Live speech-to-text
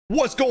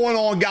What's going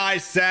on,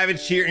 guys?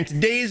 Savage here. In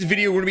today's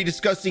video, we're going to be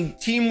discussing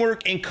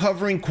teamwork and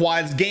covering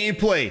quads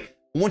gameplay.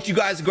 I want you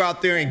guys to go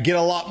out there and get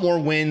a lot more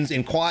wins,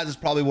 and quads is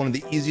probably one of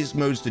the easiest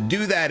modes to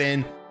do that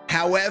in.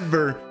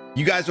 However,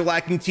 you guys are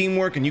lacking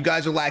teamwork and you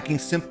guys are lacking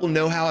simple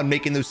know-how and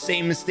making those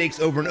same mistakes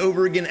over and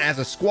over again as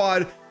a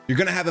squad. You're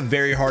going to have a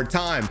very hard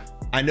time.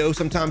 I know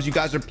sometimes you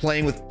guys are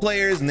playing with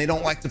players and they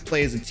don't like to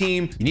play as a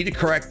team. You need to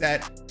correct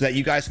that so that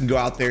you guys can go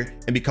out there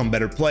and become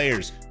better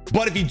players.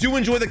 But if you do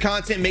enjoy the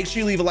content, make sure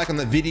you leave a like on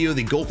the video.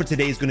 The goal for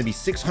today is going to be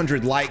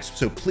 600 likes,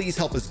 so please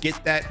help us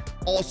get that.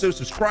 Also,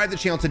 subscribe to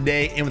the channel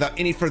today, and without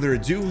any further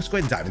ado, let's go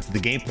ahead and dive into the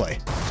gameplay.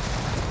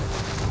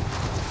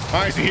 All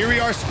right, so here we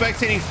are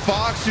spectating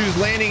Fox, who's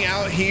landing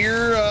out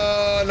here.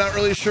 Not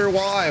really sure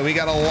why. We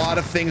got a lot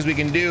of things we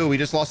can do. We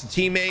just lost a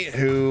teammate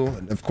who,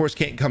 of course,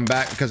 can't come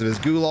back because of his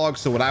gulag.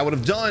 So what I would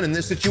have done in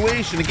this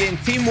situation, again,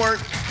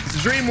 teamwork, it's a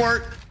dream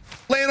work,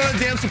 land on a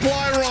damn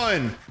supply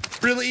run.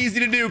 Really easy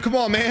to do. Come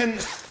on, man.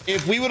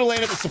 If we would have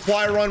landed the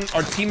supply run,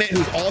 our teammate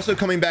who's also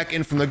coming back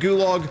in from the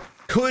gulag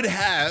could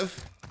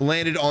have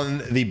landed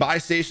on the buy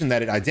station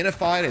that it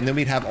identified, and then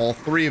we'd have all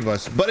three of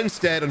us. But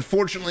instead,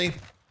 unfortunately,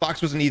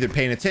 Fox wasn't either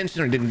paying attention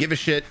or didn't give a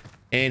shit,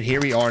 and here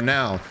we are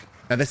now.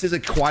 Now, this is a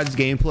quads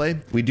gameplay.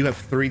 We do have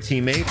three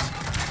teammates,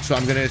 so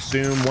I'm going to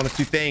assume one of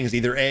two things.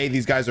 Either A,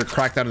 these guys are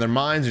cracked out of their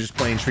minds, they're just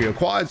playing trio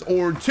quads,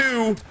 or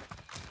two,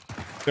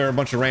 there are a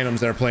bunch of randoms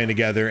that are playing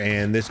together,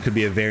 and this could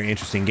be a very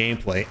interesting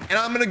gameplay. And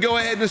I'm going to go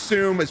ahead and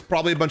assume it's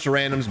probably a bunch of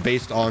randoms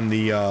based on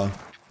the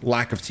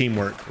lack of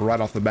teamwork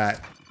right off the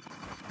bat.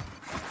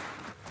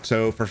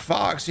 So for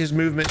Fox, his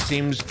movement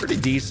seems pretty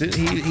decent.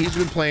 He's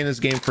been playing this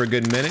game for a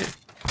good minute.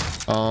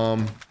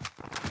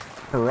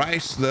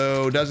 Rice,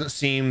 though, doesn't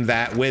seem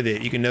that with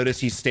it. You can notice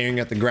he's staring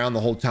at the ground the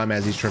whole time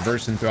as he's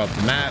traversing throughout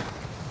the map.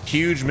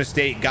 Huge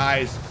mistake,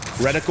 guys.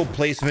 Reticle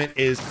placement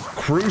is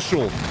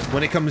crucial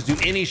when it comes to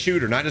any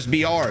shooter, not just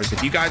BRs.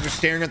 If you guys are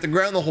staring at the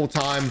ground the whole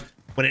time,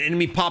 when an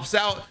enemy pops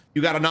out,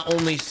 you got to not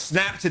only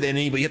snap to the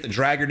enemy, but you have to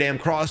drag your damn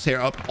crosshair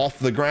up off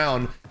the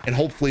ground and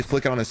hopefully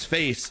flick it on his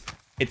face.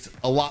 It's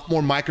a lot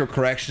more micro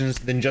corrections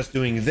than just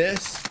doing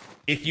this.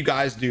 If you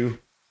guys do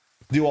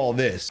all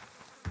this.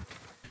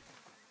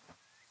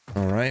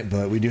 All right,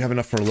 but we do have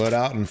enough for a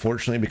loadout.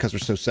 Unfortunately, because we're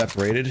so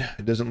separated,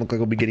 it doesn't look like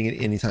we'll be getting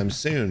it anytime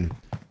soon.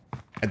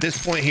 At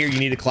this point here, you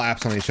need to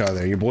collapse on each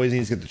other. Your boys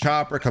need to get the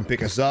chopper, come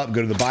pick us up,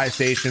 go to the buy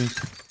station,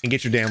 and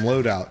get your damn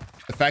loadout.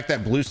 The fact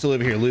that Blue's still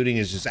over here looting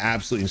is just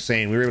absolutely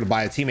insane. We were able to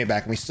buy a teammate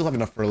back, and we still have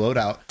enough for a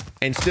loadout.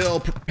 And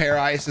still,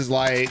 Paradise is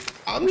like,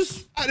 I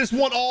just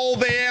want all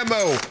the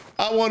ammo.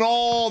 I want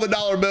all the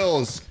dollar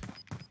bills.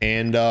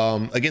 And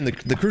again,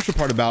 the crucial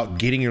part about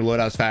getting your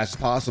loadout as fast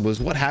as possible is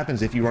what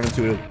happens if you run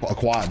into a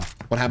quad.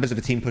 What happens if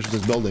a team pushes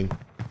this building?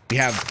 We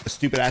have a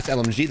stupid ass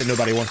LMG that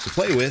nobody wants to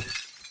play with,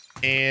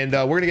 and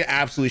we're gonna get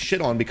absolutely shit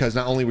on because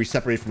not only are we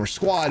separated from our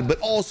squad, but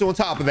also on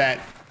top of that,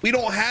 we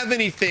don't have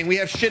anything. We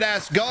have shit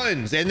ass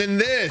guns, and then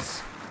this.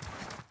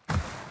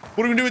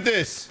 What are we gonna do with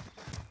this?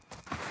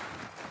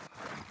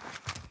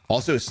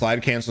 Also,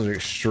 slide cancels are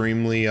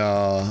extremely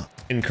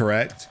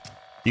incorrect.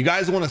 You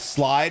guys want to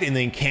slide and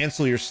then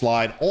cancel your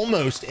slide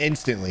almost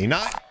instantly.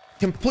 Not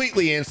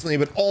completely instantly,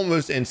 but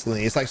almost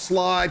instantly. It's like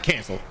slide,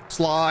 cancel,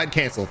 slide,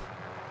 cancel.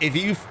 If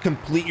you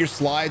complete your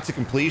slide to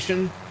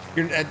completion,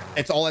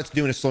 it's all that's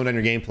doing is slowing down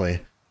your gameplay.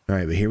 All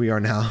right, but here we are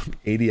now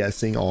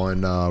ADSing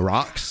on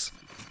rocks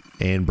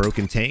and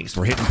broken tanks.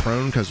 We're hitting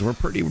prone because we're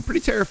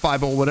pretty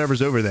terrified by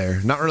whatever's over there.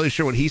 Not really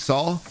sure what he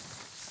saw,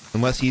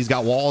 unless he's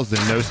got walls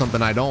and knows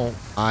something I don't.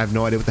 I have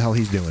no idea what the hell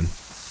he's doing.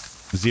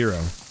 Zero.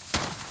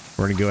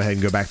 We're gonna go ahead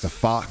and go back to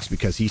Fox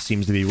because he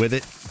seems to be with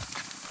it.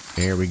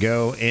 There we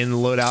go. In the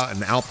loadout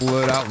and out the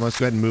loadout. Let's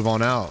go ahead and move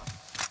on out.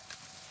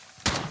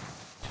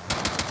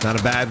 Not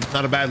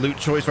a bad loot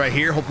choice right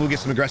here. Hopefully we'll get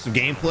some aggressive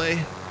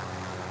gameplay.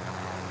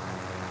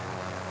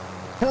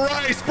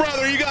 Price,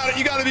 brother, you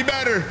gotta be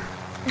better.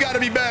 You gotta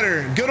be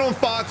better. Good on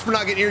Fox for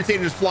not getting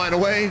irritated just flying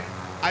away.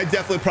 I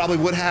definitely probably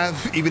would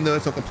have, even though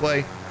it's not the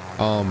play.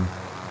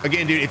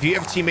 Again, dude, if you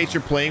have teammates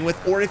you're playing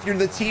with, or if you're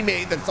the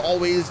teammate that's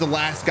always the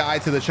last guy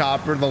to the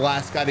chopper, the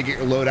last guy to get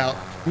your loadout,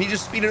 you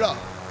just speed it up.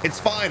 It's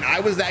fine. I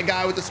was that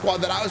guy with the squad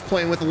that I was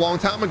playing with a long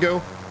time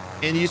ago,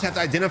 and you just have to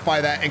identify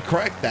that and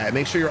correct that.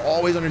 Make sure you're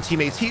always on your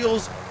teammate's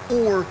heels,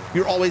 or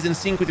you're always in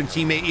sync with your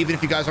teammate, even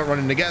if you guys aren't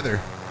running together.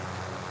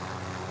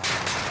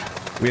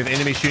 We have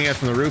enemies shooting us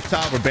from the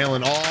rooftop. We're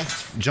bailing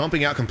off,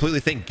 jumping out completely.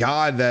 Thank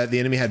God that the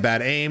enemy had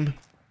bad aim.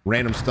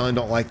 Random stun,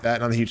 don't like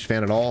that. Not a huge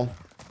fan at all.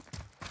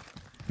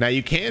 Now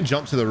you can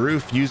jump to the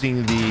roof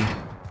using the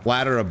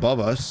ladder above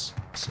us.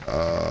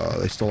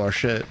 They stole our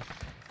shit.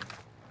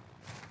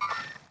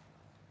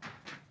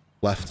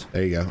 Left.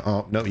 There you go.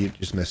 Oh no, you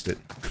just missed it.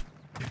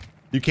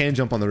 You can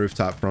jump on the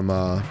rooftop from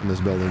this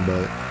building,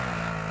 but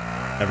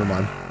never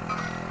mind.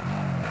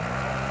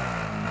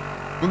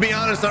 I'm gonna be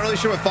honest, not really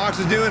sure what Fox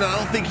is doing. I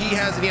don't think he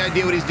has any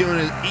idea what he's doing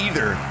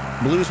either.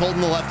 Blue's holding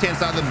the left-hand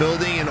side of the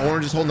building and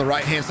orange is holding the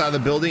right-hand side of the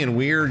building, and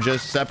we're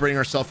just separating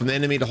ourselves from the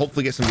enemy to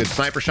hopefully get some good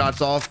sniper shots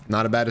off.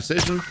 Not a bad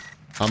decision.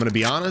 I'm gonna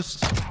be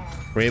honest.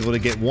 We're able to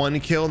get one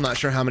kill. Not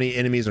sure how many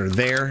enemies are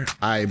there.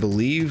 I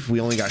believe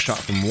we only got shot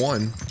from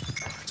one.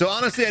 So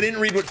honestly, I didn't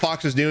read what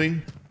Fox was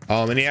doing.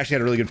 And he actually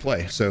had a really good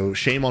play. So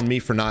shame on me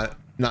for not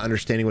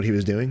understanding what he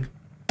was doing.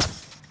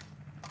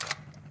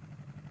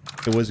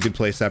 It was a good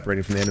play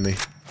separating from the enemy.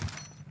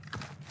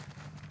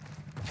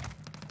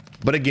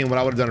 But again, what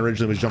I would have done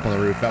originally was jump on the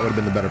roof. That would have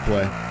been the better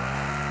play.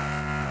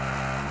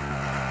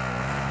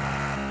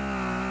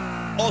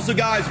 Also,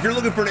 guys, if you're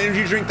looking for an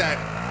energy drink that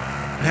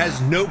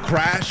has no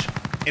crash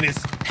and is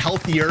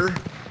healthier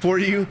for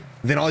you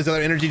than all these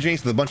other energy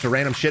drinks with a bunch of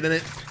random shit in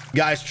it,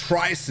 guys,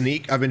 try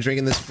Sneak. I've been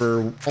drinking this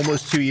for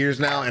almost 2 years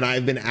now, and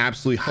I've been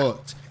absolutely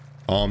hooked.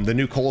 The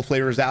new cola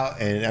flavor is out,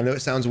 and I know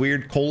it sounds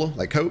weird, cola,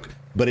 like Coke,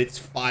 but it's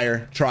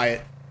fire. Try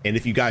it. And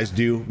if you guys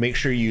do, make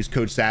sure you use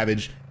code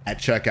SAVAGE at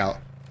checkout.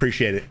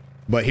 Appreciate it.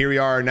 But here we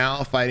are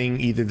now fighting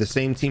either the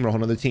same team or a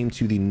whole other team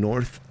to the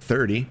north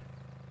 30.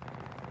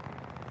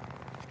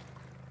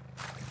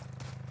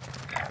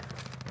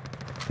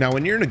 Now,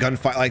 when you're in a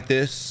gunfight like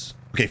this,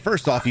 okay,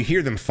 first off, you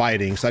hear them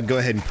fighting, so I'd go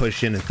ahead and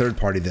push in and third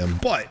party them.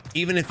 But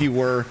even if you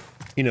were,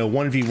 you know,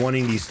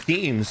 1v1ing these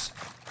teams,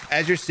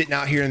 as you're sitting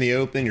out here in the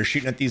open, you're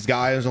shooting at these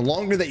guys, the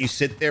longer that you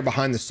sit there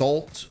behind the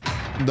salt,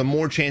 the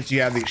more chance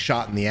you have to get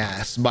shot in the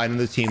ass by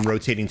another team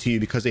rotating to you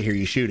because they hear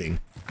you shooting.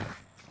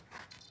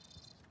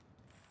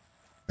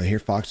 I hear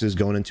Fox is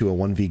going into a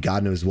 1v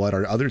God knows what.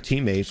 Our other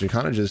teammates are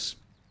kind of just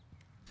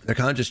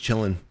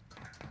chilling.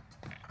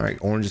 All right,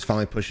 Orange is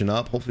finally pushing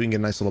up. Hopefully we can get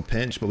a nice little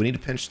pinch, but we need to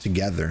pinch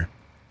together.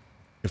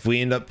 If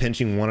we end up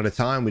pinching one at a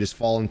time, we just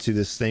fall into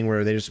this thing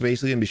where they're just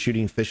basically gonna be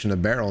shooting fish in a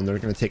barrel, and they're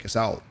gonna take us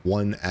out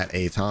one at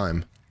a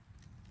time.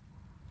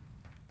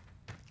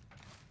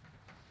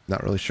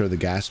 Not really sure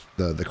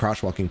the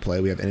crouch walking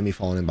play. We have enemy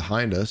falling in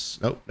behind us.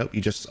 Nope,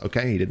 you just,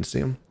 okay, you didn't see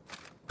him.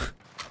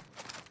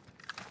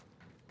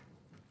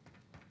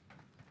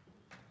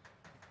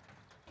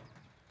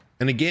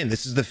 And again,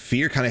 this is the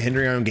fear kind of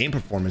hindering our own game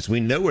performance. We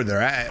know where they're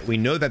at. We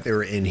know that they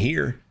were in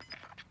here,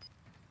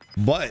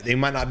 but they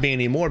might not be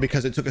anymore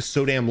because it took us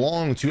so damn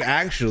long to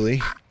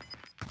actually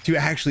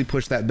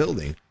push that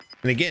building.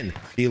 And again,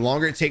 the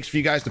longer it takes for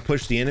you guys to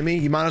push the enemy,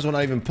 you might as well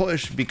not even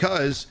push,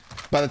 because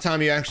by the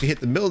time you actually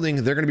hit the building,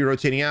 they're going to be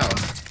rotating out.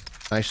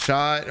 Nice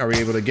shot. Are we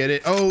able to get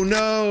it? Oh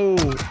no.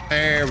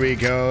 There we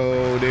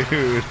go,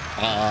 dude.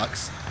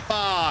 Fox.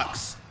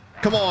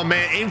 Come on,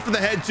 man. Aim for the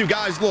head too,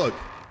 guys. Look.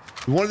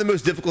 One of the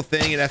most difficult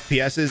thing in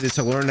FPSs is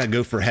to learn to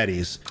go for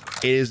headies.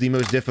 It is the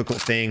most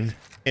difficult thing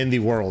in the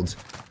world.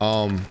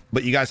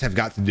 But you guys have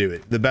got to do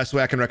it. The best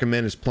way I can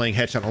recommend is playing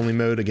headshot only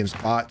mode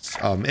against bots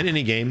in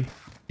any game,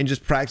 and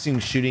just practicing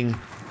shooting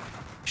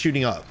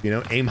up, you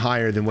know, aim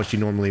higher than what you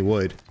normally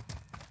would.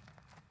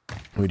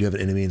 We do have an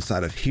enemy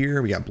inside of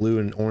here. We got blue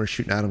and orange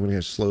shooting at him. We're going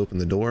to slow open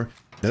the door.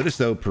 Notice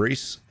though,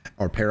 Paris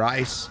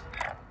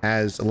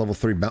has a level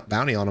 3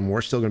 bounty on him.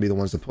 We're still going to be the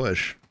ones to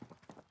push.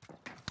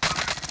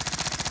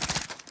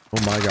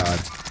 Oh my God.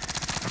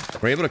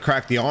 We're able to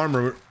crack the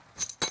armor.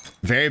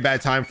 Very bad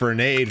time for a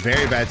nade.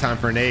 Very bad time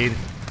for a nade.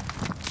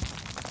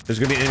 There's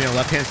going to be an enemy on the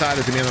left-hand side.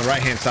 There's going to be on the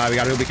right-hand side. We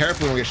got to be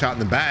careful. We won't get shot in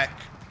the back.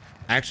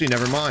 Actually,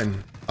 never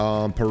mind.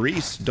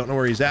 Paris, don't know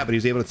where he's at, but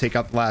he's able to take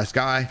out the last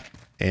guy.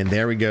 And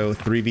there we go.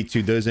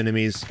 3v2 those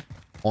enemies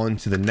on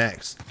to the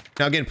next.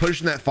 Now, again,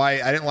 pushing that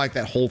fight, I didn't like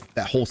that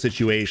whole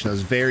situation. It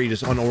was very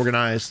just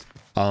unorganized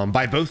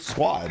by both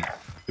squad,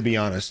 to be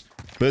honest.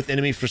 Both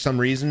enemies, for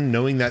some reason,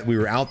 knowing that we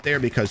were out there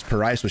because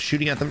Paris was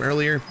shooting at them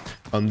earlier,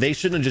 they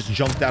shouldn't have just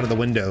jumped out of the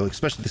window,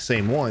 especially the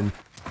same one,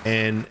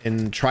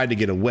 and tried to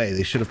get away.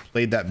 They should have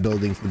played that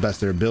building to the best of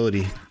their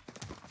ability.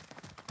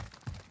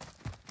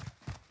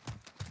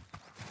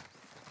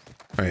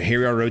 All right, here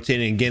we are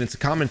rotating again. It's a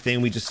common thing.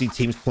 We just see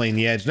teams playing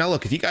the edge. Now,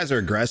 look, if you guys are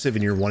aggressive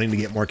and you're wanting to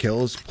get more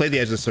kills, play the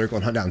edge of the circle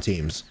and hunt down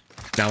teams.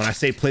 Now, when I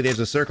say play the edge of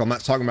the circle, I'm not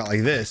talking about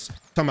like this. I'm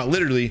talking about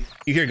literally,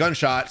 you hear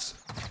gunshots,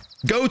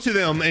 go to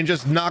them and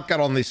just knock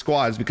out on these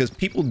squads, because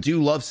people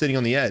do love sitting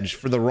on the edge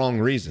for the wrong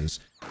reasons.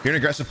 If you're an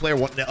aggressive player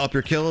wanting to up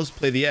your kills,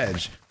 play the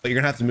edge, but you're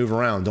gonna have to move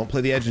around. Don't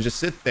play the edge and just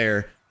sit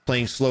there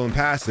playing slow and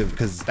passive,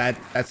 because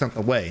that's not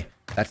the way.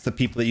 That's the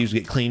people that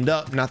usually get cleaned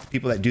up, not the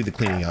people that do the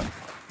cleaning up.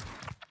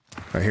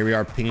 All right, here we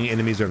are pinging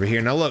enemies over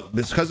here. Now look,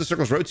 because the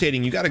circle's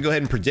rotating, you got to go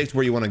ahead and predict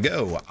where you want to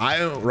go.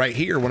 I right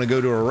here want to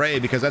go to array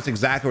because that's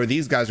exactly where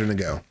these guys are going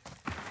to go.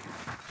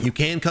 You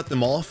can cut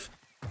them off,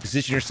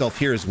 position yourself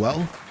here as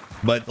well,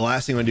 but the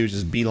last thing I'm going to do is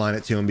just beeline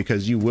it to them,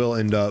 because you will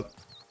end up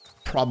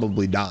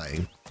probably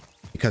dying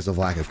because of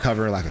lack of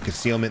cover, lack of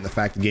concealment, the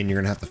fact, again, you're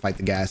going to have to fight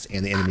the gas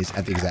and the enemies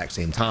at the exact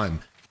same time.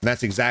 And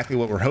that's exactly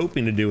what we're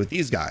hoping to do with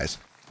these guys.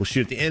 We'll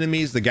shoot at the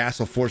enemies, the gas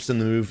will force them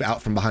to move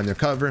out from behind their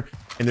cover,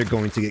 and they're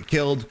going to get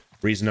killed.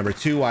 Reason number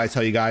 2 why I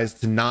tell you guys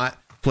to not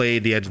play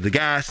the edge of the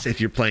gas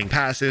if you're playing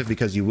passive,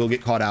 because you will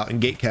get caught out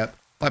and gate kept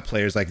by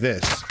players like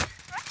this.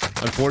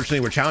 Unfortunately,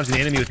 we're challenging the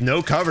enemy with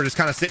no cover, just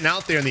kind of sitting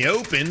out there in the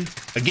open.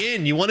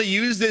 Again, you want to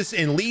use this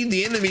and lead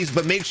the enemies,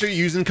 but make sure you're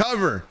using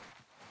cover.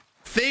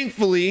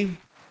 Thankfully,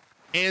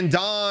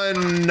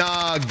 Andonagui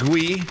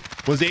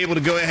was able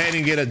to go ahead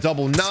and get a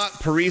double knock.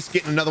 Paris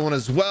getting another one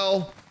as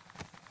well.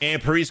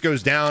 And Paris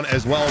goes down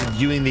as well,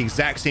 doing the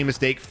exact same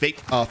mistake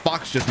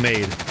Fox just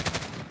made.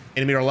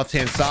 Enemy on our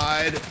left-hand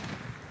side.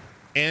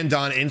 And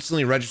Don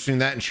instantly registering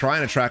that and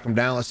trying to track him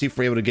down. Let's see if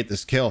we're able to get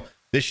this kill.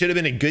 This should have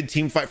been a good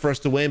team fight for us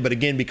to win, but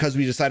again, because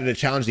we decided to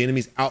challenge the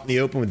enemies out in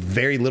the open with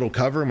very little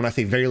cover, and when I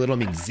say very little, I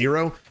mean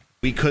zero,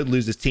 we could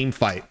lose this team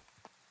fight.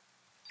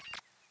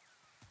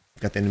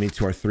 Got the enemy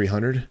to our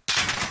 300.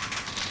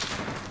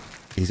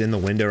 He's in the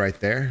window right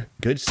there.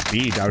 Good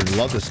speed. I would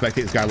love to spectate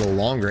this guy a little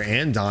longer.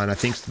 And Don, I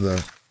think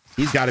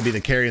he's got to be the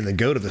carry and the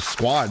goat of the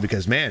squad,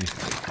 because man,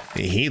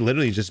 he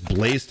literally just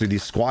blazed through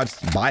these squads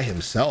by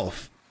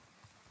himself.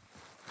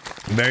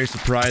 I'm very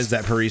surprised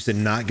that Paris did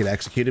not get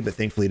executed, but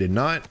thankfully he did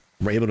not.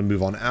 We're able to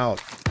move on out.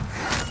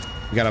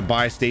 We got a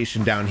buy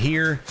station down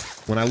here.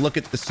 When I look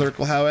at the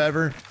circle,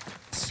 however,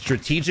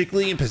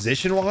 strategically and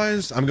position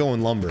wise, I'm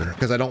going lumber,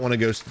 because I don't want to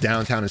go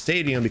downtown and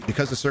stadium,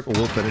 because the circle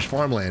will finish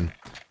farmland.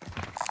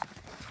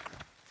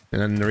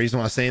 And then the reason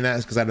why I'm saying that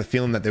is because I had a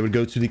feeling that they would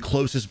go to the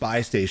closest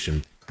buy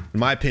station. In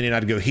my opinion,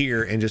 I'd go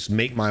here and just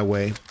make my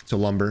way to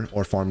lumber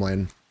or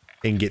farmland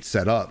and get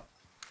set up.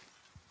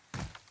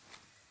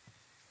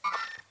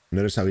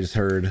 Notice how we just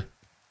heard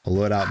a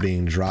loadout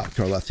being dropped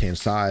to our left-hand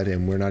side,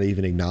 and we're not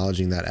even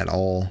acknowledging that at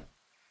all.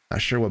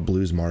 Not sure what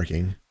blue's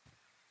marking.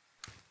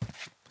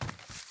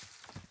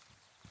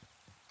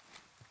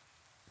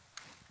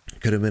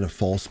 Could have been a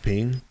false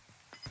ping.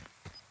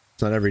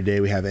 It's not every day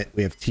we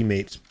have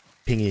teammates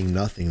pinging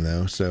nothing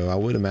though, so I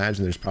would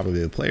imagine there's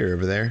probably a player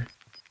over there.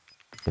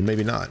 Well,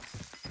 maybe not.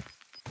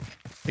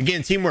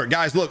 Again, teamwork,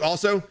 guys. Look,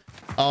 also,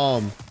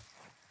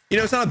 you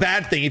know, it's not a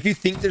bad thing if you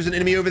think there's an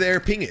enemy over there.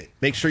 Ping it.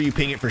 Make sure you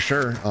ping it for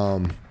sure.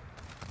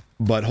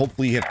 But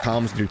hopefully you have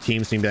comms with your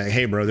team, so you can be like,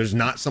 hey bro, there's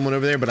not someone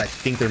over there, but I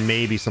think there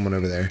may be someone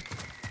over there,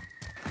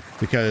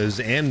 because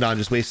Amdon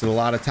just wasted a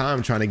lot of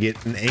time trying to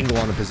get an angle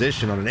on a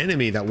position on an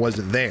enemy that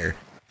wasn't there.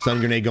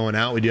 Stun grenade going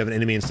out. We do have an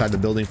enemy inside the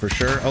building for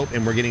sure. Oh,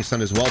 and we're getting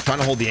stunned as well. Trying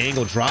to hold the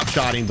angle, drop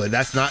shotting, but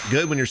that's not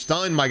good when you're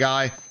stunned, my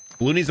guy.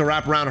 Blue needs to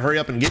wrap around, hurry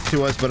up and get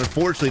to us, but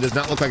unfortunately it does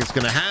not look like it's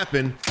going to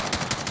happen.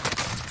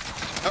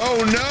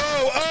 Oh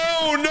no!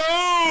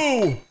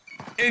 Oh no!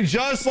 And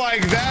just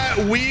like that,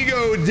 we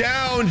go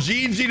down.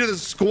 GG to the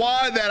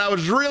squad that I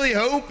was really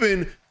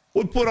hoping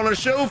would put on a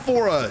show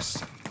for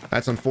us.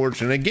 That's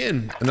unfortunate.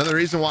 Again, another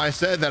reason why I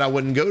said that I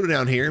wouldn't go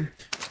down here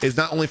is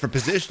not only for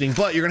positioning,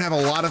 but you're going to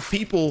have a lot of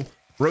people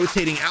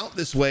rotating out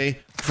this way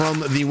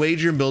from the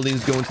wagering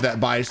buildings going to that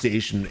buy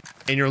station.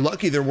 And you're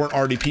lucky there weren't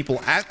already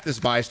people at this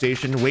buy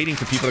station waiting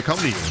for people to come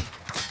to you.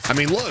 I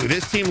mean, look,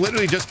 this team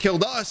literally just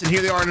killed us, and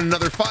here they are in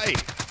another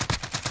fight.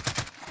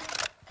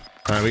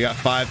 All right, we got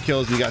 5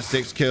 kills, we got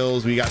 6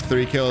 kills, we got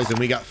 3 kills, and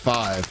we got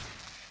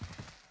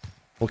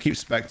 5. We'll keep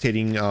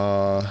spectating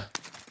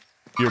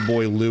your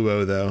boy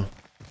Luo though.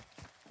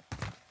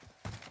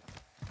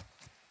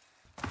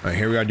 All right,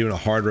 here we are doing a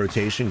hard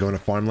rotation, going to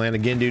farmland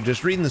again, dude.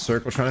 Just reading the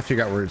circle, trying to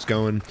figure out where it's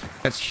going.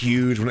 That's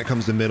huge when it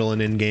comes to middle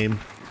and end game.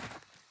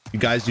 You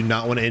guys do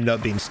not want to end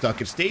up being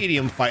stuck at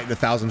stadium fighting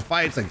 1,000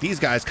 fights like these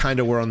guys kind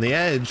of were on the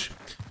edge.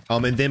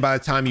 And then by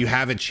the time you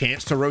have a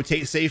chance to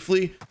rotate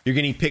safely, you're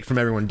getting picked from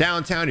everyone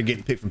downtown. You're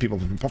getting picked from people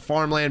from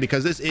farmland,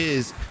 because this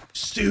is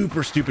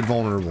super stupid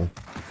vulnerable.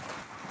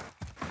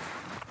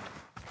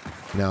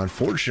 Now,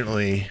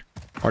 unfortunately,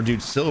 our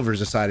dude Silver's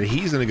decided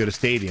he's going to go to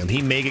stadium.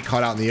 He may get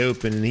caught out in the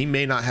open, and he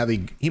may not have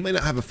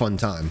a fun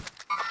time.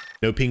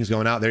 No pings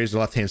going out. There's the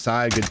left-hand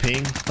side. Good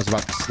ping. I was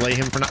about to slay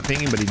him for not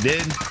pinging, but he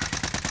did.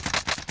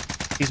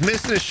 He's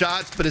missing his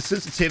shots, but his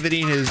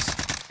sensitivity and his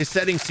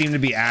settings seem to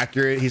be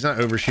accurate. He's not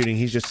overshooting.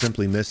 He's just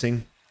simply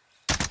missing.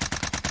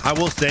 I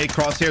will say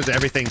crosshairs are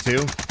everything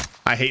too.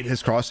 I hate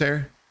his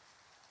crosshair.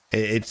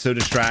 It's so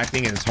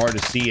distracting and it's hard to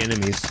see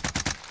enemies.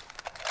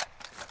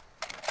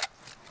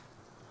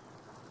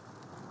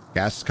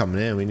 Gas is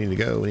coming in. We need to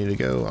go. We need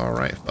to go. All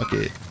right. Fuck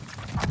it.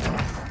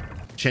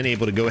 Chen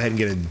able to go ahead and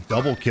get a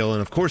double kill.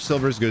 And of course,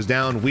 Silvers goes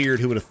down.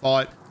 Weird. Who would have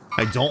thought?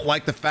 I don't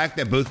like the fact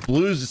that both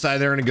blues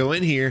decided they're going to go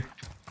in here.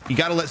 You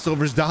got to let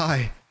Silvers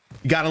die.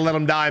 You got to let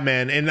them die,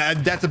 man. And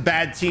that's a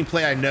bad team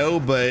play, I know,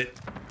 but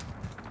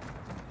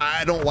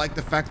I don't like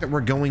the fact that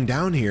we're going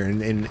down here.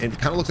 And it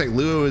kind of looks like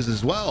Luo is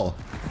as well.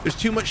 There's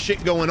too much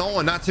shit going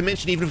on. Not to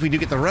mention, even if we do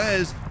get the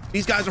res,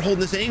 these guys are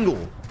holding this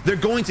angle. They're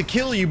going to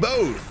kill you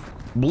both.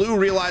 Blue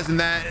realizing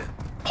that,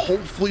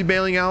 hopefully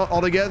bailing out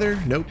altogether.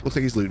 Nope, looks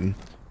like he's looting.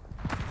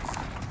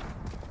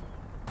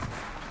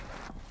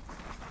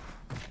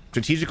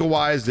 Strategical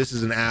wise, this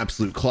is an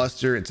absolute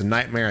cluster. It's a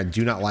nightmare. I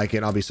do not like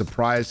it. I'll be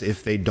surprised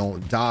if they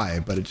don't die,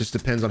 but it just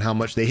depends on how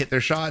much they hit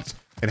their shots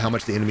and how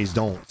much the enemies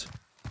don't.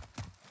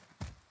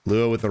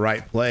 Luo with the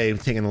right play,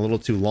 taking a little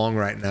too long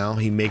right now.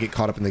 He may get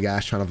caught up in the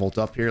gas trying to vault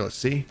up here. Let's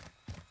see.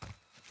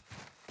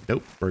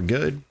 Nope, we're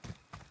good.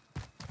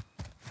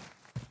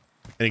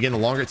 And again, the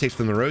longer it takes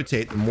for them to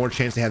rotate, the more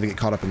chance they have to get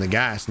caught up in the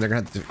gas, and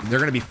they're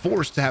gonna be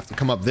forced to have to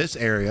come up this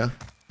area.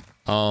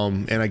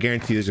 And I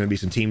guarantee there's going to be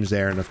some teams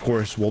there, and of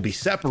course we'll be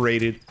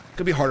separated. It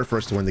could be harder for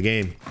us to win the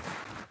game.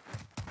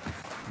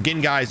 Again,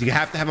 guys, you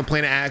have to have a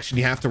plan of action.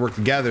 You have to work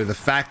together. The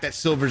fact that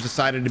Silver's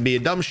decided to be a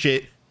dumb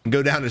shit and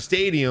go down to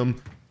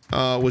stadium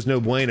was no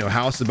bueno.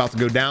 House is about to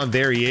go down.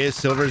 There he is.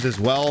 Silvers as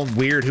well.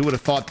 Weird. Who would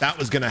have thought that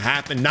was going to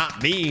happen?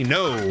 Not me.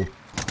 No.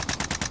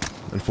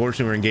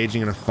 Unfortunately, we're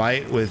engaging in a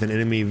fight with an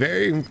enemy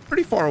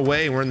pretty far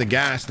away. We're in the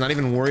gas, not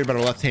even worried about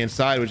our left-hand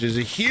side, which is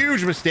a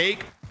huge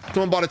mistake.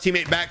 Someone bought a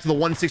teammate back to the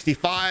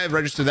 165.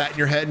 Register that in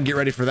your head and get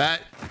ready for that.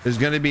 There's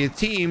going to be a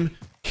team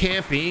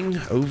camping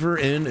over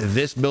in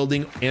this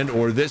building and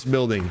or this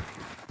building.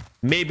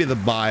 Maybe the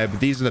buy,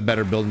 but these are the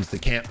better buildings to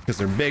camp because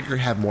they're bigger,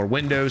 have more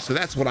windows. So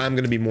that's what I'm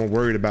going to be more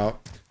worried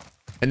about.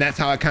 And that's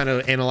how I kind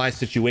of analyze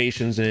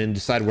situations and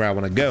decide where I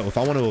want to go. If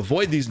I want to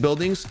avoid these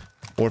buildings,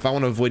 or if I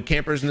want to avoid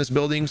campers in this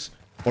buildings,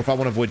 or if I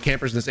want to avoid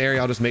campers in this area,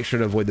 I'll just make sure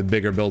to avoid the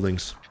bigger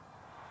buildings.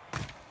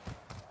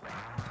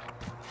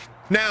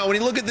 Now, when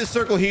you look at this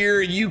circle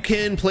here, you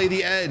can play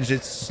the edge.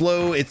 It's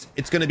slow. It's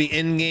going to be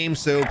in game,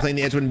 so playing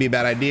the edge wouldn't be a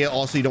bad idea.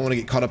 Also, you don't want to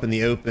get caught up in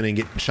the open and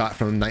get shot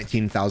from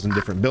 19,000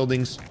 different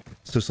buildings.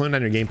 So slowing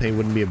down your gameplay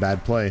wouldn't be a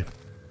bad play.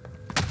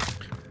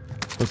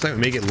 Looks like we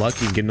may get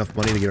lucky and get enough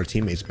money to get our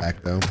teammates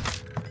back, though.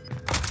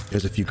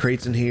 There's a few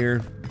crates in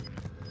here.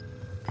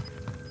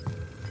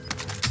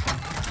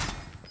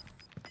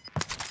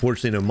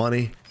 Fortunately, no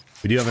money.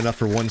 We do have enough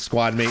for one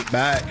squad mate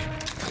back.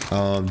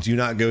 Do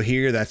not go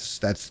here.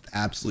 That's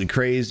absolutely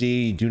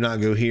crazy. Do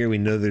not go here. We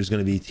know there's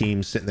going to be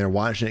teams sitting there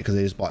watching it because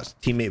they just bought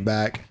teammate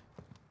back.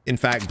 In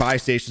fact, buy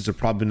stations are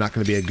probably not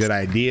going to be a good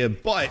idea,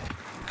 but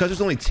because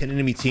there's only 10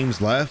 enemy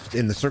teams left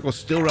and the circle's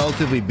still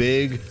relatively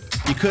big,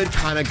 you could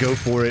kind of go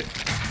for it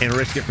and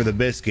risk it for the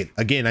biscuit.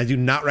 Again, I do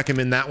not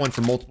recommend that one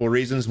for multiple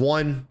reasons.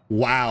 One,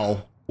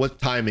 wow, what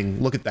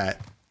timing. Look at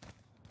that.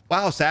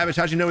 Wow, Savage,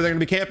 how'd you know where they're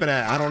gonna be camping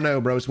at? I don't know,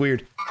 bro, it's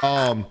weird.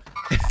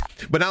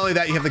 But not only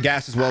that, you have the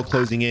gas as well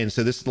closing in.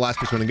 So this is the last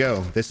place you want to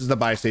go. This is the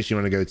buy station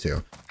you want to go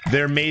to.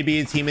 There may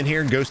be a team in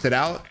here ghosted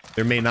out.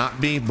 There may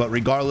not be, but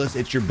regardless,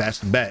 it's your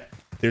best bet.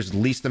 There's the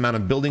least amount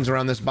of buildings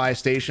around this buy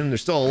station.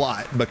 There's still a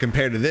lot, but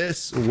compared to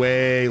this,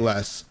 way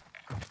less.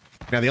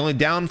 Now, the only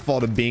downfall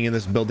to being in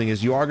this building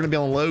is you are going to be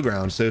on low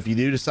ground. So if you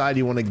do decide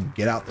you want to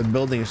get out the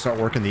building and start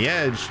working the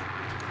edge,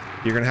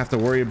 you're going to have to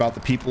worry about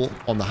the people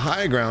on the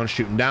high ground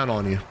shooting down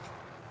on you.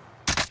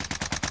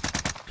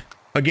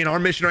 Again, our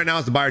mission right now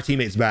is to buy our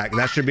teammates back.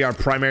 That should be our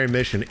primary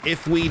mission.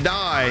 If we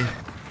die,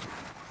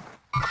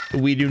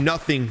 we do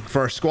nothing for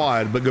our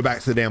squad, but go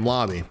back to the damn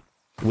lobby.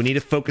 We need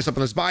to focus up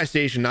on this buy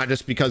station, not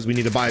just because we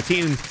need to buy a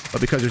team,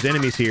 but because there's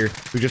enemies here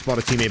who just bought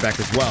a teammate back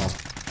as well.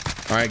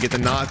 All right, get the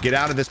knock, get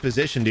out of this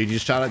position, dude. You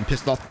just shot out and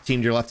pissed off the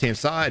team to your left-hand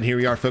side, and here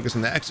we are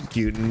focusing to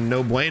execute.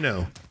 No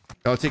bueno.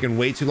 Y'all taking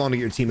way too long to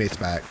get your teammates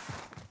back.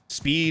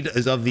 Speed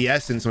is of the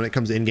essence when it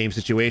comes to in-game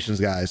situations,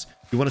 guys.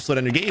 You want to slow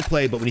down your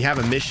gameplay, but when you have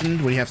a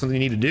mission, when you have something you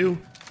need to do,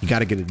 you got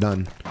to get it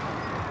done.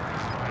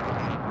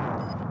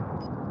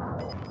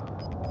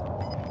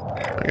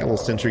 I got a little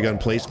sentry gun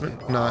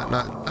placement.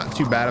 Not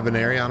too bad of an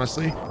area,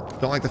 honestly.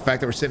 Don't like the fact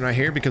that we're sitting right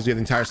here because we have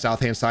the entire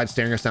south-hand side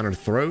staring us down our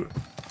throat.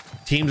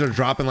 Teams are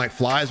dropping like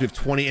flies. We have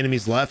 20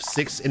 enemies left,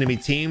 6 enemy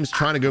teams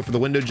trying to go for the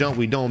window jump.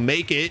 We don't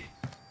make it.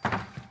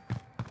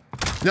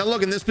 Now,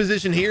 look, in this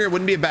position here, it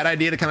wouldn't be a bad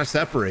idea to kind of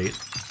separate.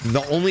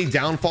 The only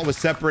downfall with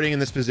separating in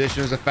this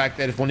position is the fact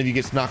that if one of you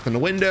gets knocked in the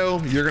window,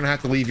 you're going to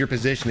have to leave your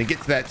position to get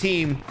to that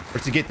team or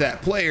to get to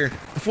that player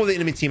before the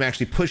enemy team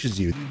actually pushes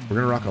you. We're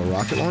going to rock a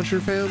rocket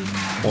launcher, fam.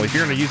 Well, if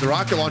you're going to use the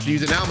rocket launcher,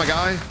 use it now, my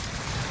guy.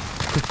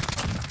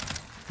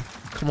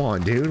 Come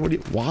on,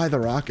 dude. Why the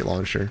rocket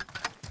launcher?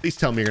 Please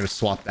tell me you're going to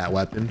swap that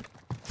weapon.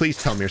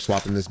 Please tell me you're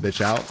swapping this bitch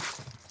out.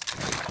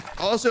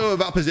 Also,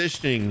 about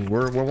positioning,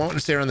 we're wanting to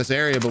stay around this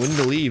area, but we need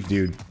to leave,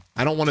 dude.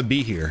 I don't want to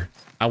be here.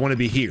 I want to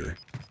be here.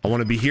 I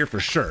want to be here for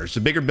sure. It's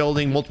a bigger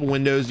building, multiple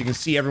windows. You can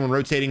see everyone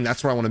rotating.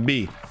 That's where I want to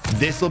be.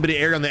 This little bit of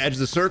area on the edge of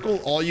the circle,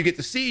 all you get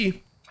to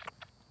see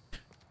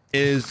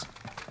is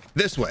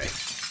this way.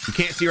 You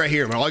can't see right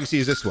here, but all you can see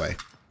is this way.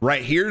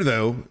 Right here,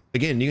 though,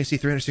 again, you can see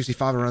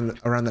 365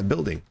 around that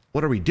building.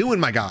 What are we doing,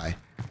 my guy?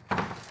 All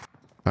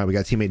right, we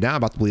got a teammate down,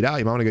 about to bleed out.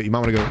 You might want to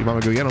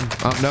go get him.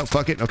 Oh, no,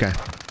 fuck it. Okay.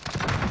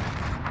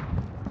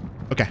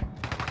 Okay.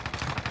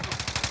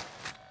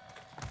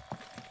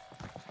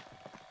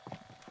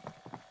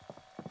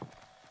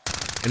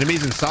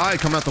 Enemies inside,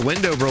 coming out the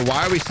window, bro.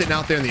 Why are we sitting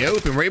out there in the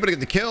open? We're able to get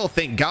the kill,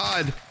 thank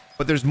God.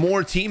 But there's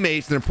more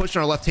teammates that are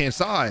pushing our left-hand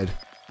side.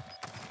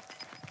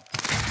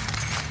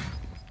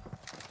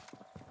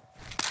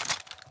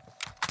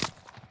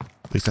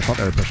 At least I thought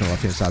they were pushing our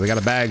left-hand side. We got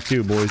a bag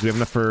too, boys. Do we have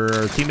enough for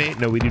our teammate?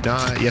 No, we do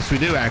not. Yes, we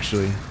do,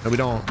 actually. No, we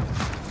don't.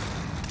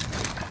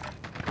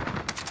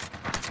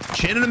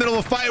 Chin in the middle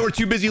of a fight. We're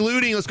too busy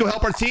looting. Let's go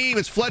help our team.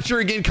 It's Fletcher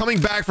again coming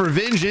back for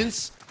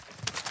vengeance.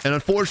 And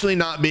unfortunately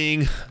not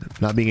being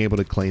able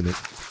to claim it.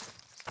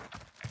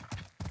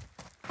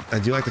 I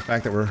do like the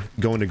fact that we're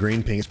going to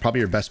green ping. It's probably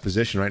your best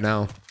position right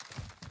now.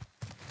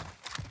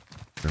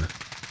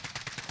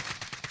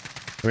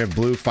 We have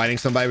blue fighting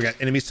somebody. We got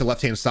enemies to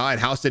left-hand side.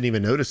 House didn't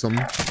even notice them.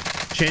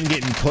 Chin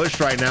getting pushed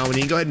right now. We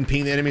need to go ahead and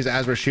ping the enemies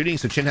as we're shooting,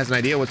 so Chin has an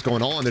idea what's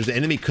going on. There's an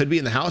enemy could be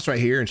in the house right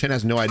here, and Chin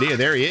has no idea.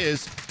 There he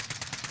is.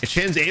 And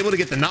Chin's able to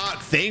get the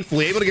knock,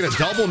 thankfully able to get a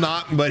double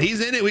knock, but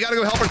he's in it. We got to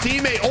go help our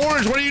teammate.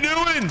 Orange, what are you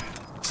doing?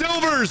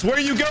 Silvers, where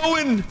you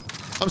going?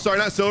 I'm sorry,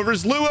 not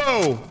Silvers.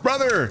 Luo,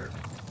 brother.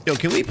 Yo,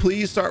 can we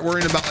please start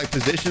worrying about like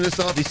position and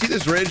stuff? You see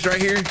this ridge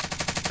right here?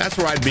 That's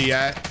where I'd be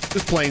at.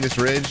 Just playing this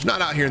ridge,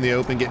 not out here in the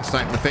open getting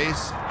sniped in the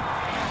face.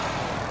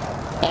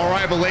 All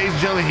right, but ladies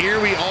and gentlemen,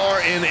 here we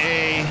are in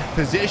a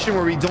position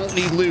where we don't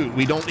need loot.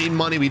 We don't need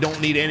money. We don't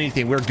need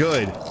anything. We're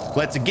good.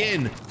 Let's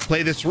again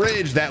play this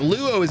ridge that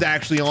Luo is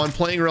actually on,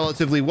 playing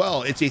relatively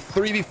well. It's a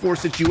 3v4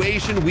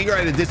 situation. We are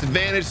at a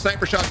disadvantage.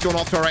 Sniper shots going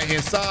off to our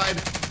right-hand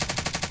side.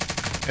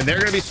 And they're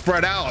going to be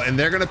spread out, and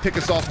they're going to pick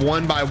us off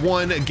one by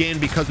one again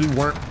because we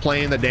weren't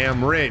playing the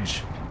damn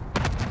ridge.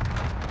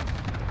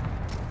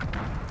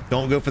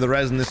 Don't go for the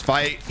res in this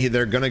fight.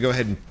 They're going to go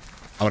ahead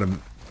and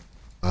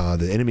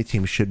the enemy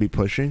team should be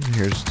pushing.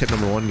 Here's tip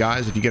number one,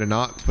 guys. If you get a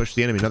knock, push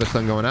the enemy. Another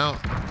stun going out.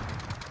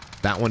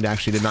 That one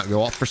actually did not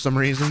go off for some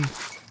reason.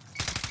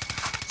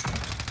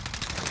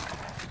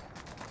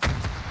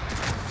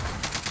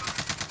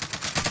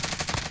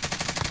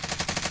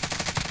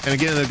 And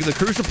again, the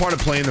crucial part of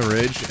playing the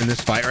ridge in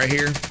this fight right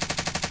here,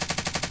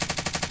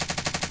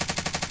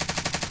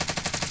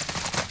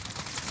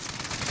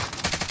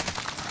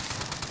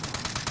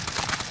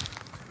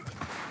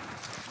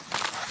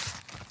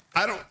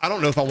 I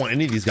don't know if I want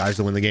any of these guys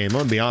to win the game. I'm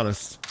gonna be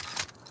honest.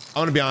 I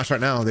want to be honest right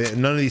now.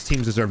 None of these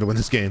teams deserve to win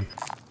this game.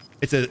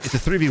 It's a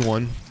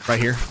 3v1 right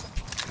here.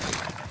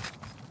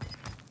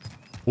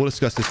 We'll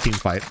discuss this team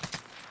fight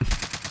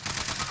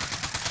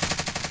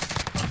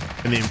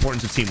and the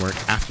importance of teamwork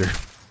after.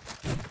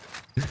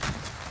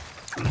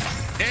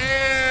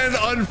 And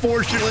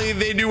unfortunately,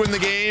 they do win the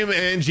game,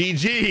 and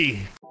GG.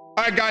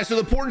 All right, guys, so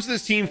the importance of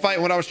this team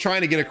fight, what I was trying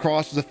to get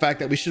across was the fact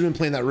that we should have been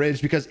playing that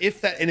ridge, because if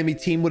that enemy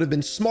team would have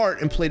been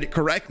smart and played it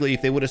correctly,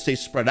 if they would have stayed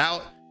spread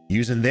out,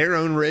 using their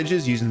own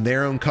ridges, using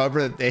their own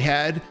cover that they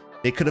had,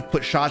 they could have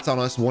put shots on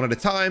us one at a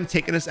time,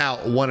 taking us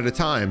out one at a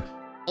time.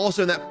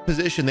 Also in that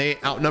position, they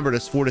outnumbered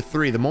us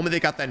 4-3. The moment they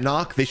got that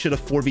knock, they should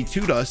have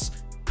 4v2'd us,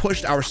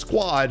 pushed our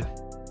squad,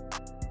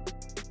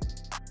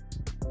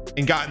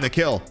 and gotten the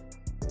kill.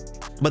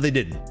 But they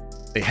didn't.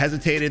 They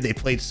hesitated, they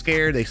played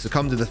scared, they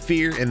succumbed to the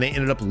fear, and they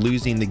ended up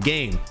losing the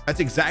game. That's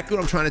exactly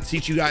what I'm trying to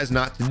teach you guys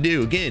not to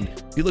do. Again,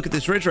 if you look at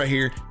this ridge right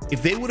here,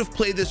 if they would have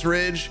played this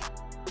ridge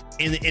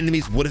and the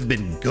enemies would have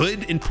been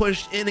good and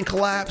pushed in and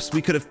collapsed,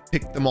 we could have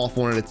picked them off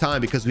one at a time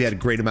because we had a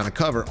great amount of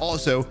cover.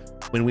 Also,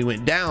 when we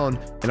went down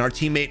and our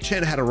teammate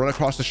Chen had to run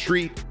across the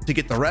street to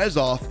get the res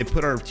off, it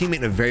put our teammate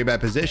in a very bad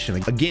position.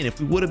 Again, if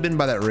we would have been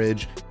by that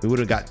ridge, we would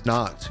have got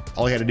knocked.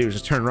 All you had to do was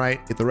just turn right,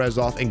 get the res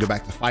off, and go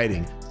back to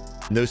fighting.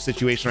 In those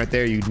situations right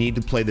there, you need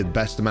to play the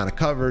best amount of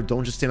cover.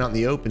 Don't just stand out in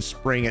the open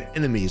spraying at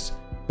enemies.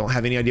 Don't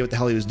have any idea what the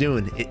hell he was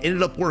doing. It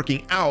ended up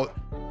working out,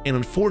 and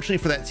unfortunately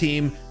for that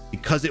team,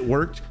 because it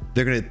worked,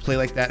 they're going to play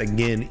like that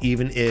again,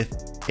 even if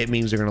it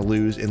means they're going to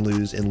lose and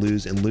lose and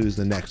lose and lose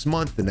the next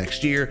month, the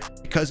next year,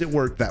 because it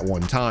worked that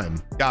one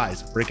time.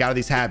 Guys, break out of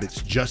these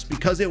habits. Just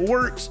because it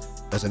works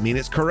doesn't mean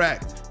it's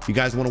correct. You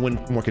guys want to win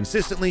more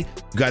consistently,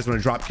 you guys want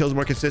to drop kills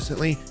more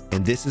consistently,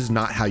 and this is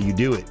not how you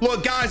do it.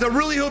 Look, guys, I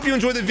really hope you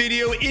enjoyed the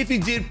video. If you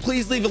did,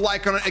 please leave a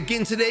like on it.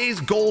 Again, today's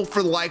goal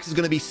for the likes is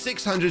going to be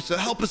 600, so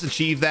help us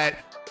achieve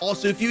that.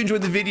 Also, if you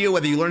enjoyed the video,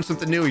 whether you learned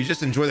something new or you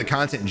just enjoy the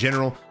content in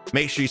general,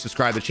 make sure you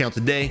subscribe to the channel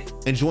today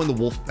and join the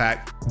wolf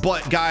pack.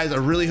 But guys, I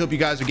really hope you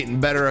guys are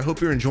getting better. I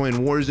hope you're enjoying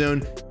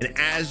Warzone, and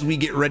as we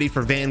get ready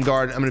for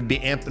Vanguard, I'm going to be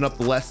amping up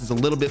the lessons a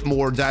little bit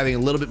more, diving a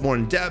little bit more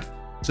in depth,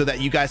 so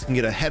that you guys can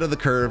get ahead of the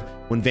curve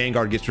when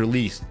Vanguard gets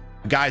released.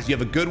 Guys, you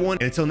have a good one,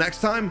 and until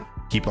next time,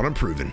 keep on improving.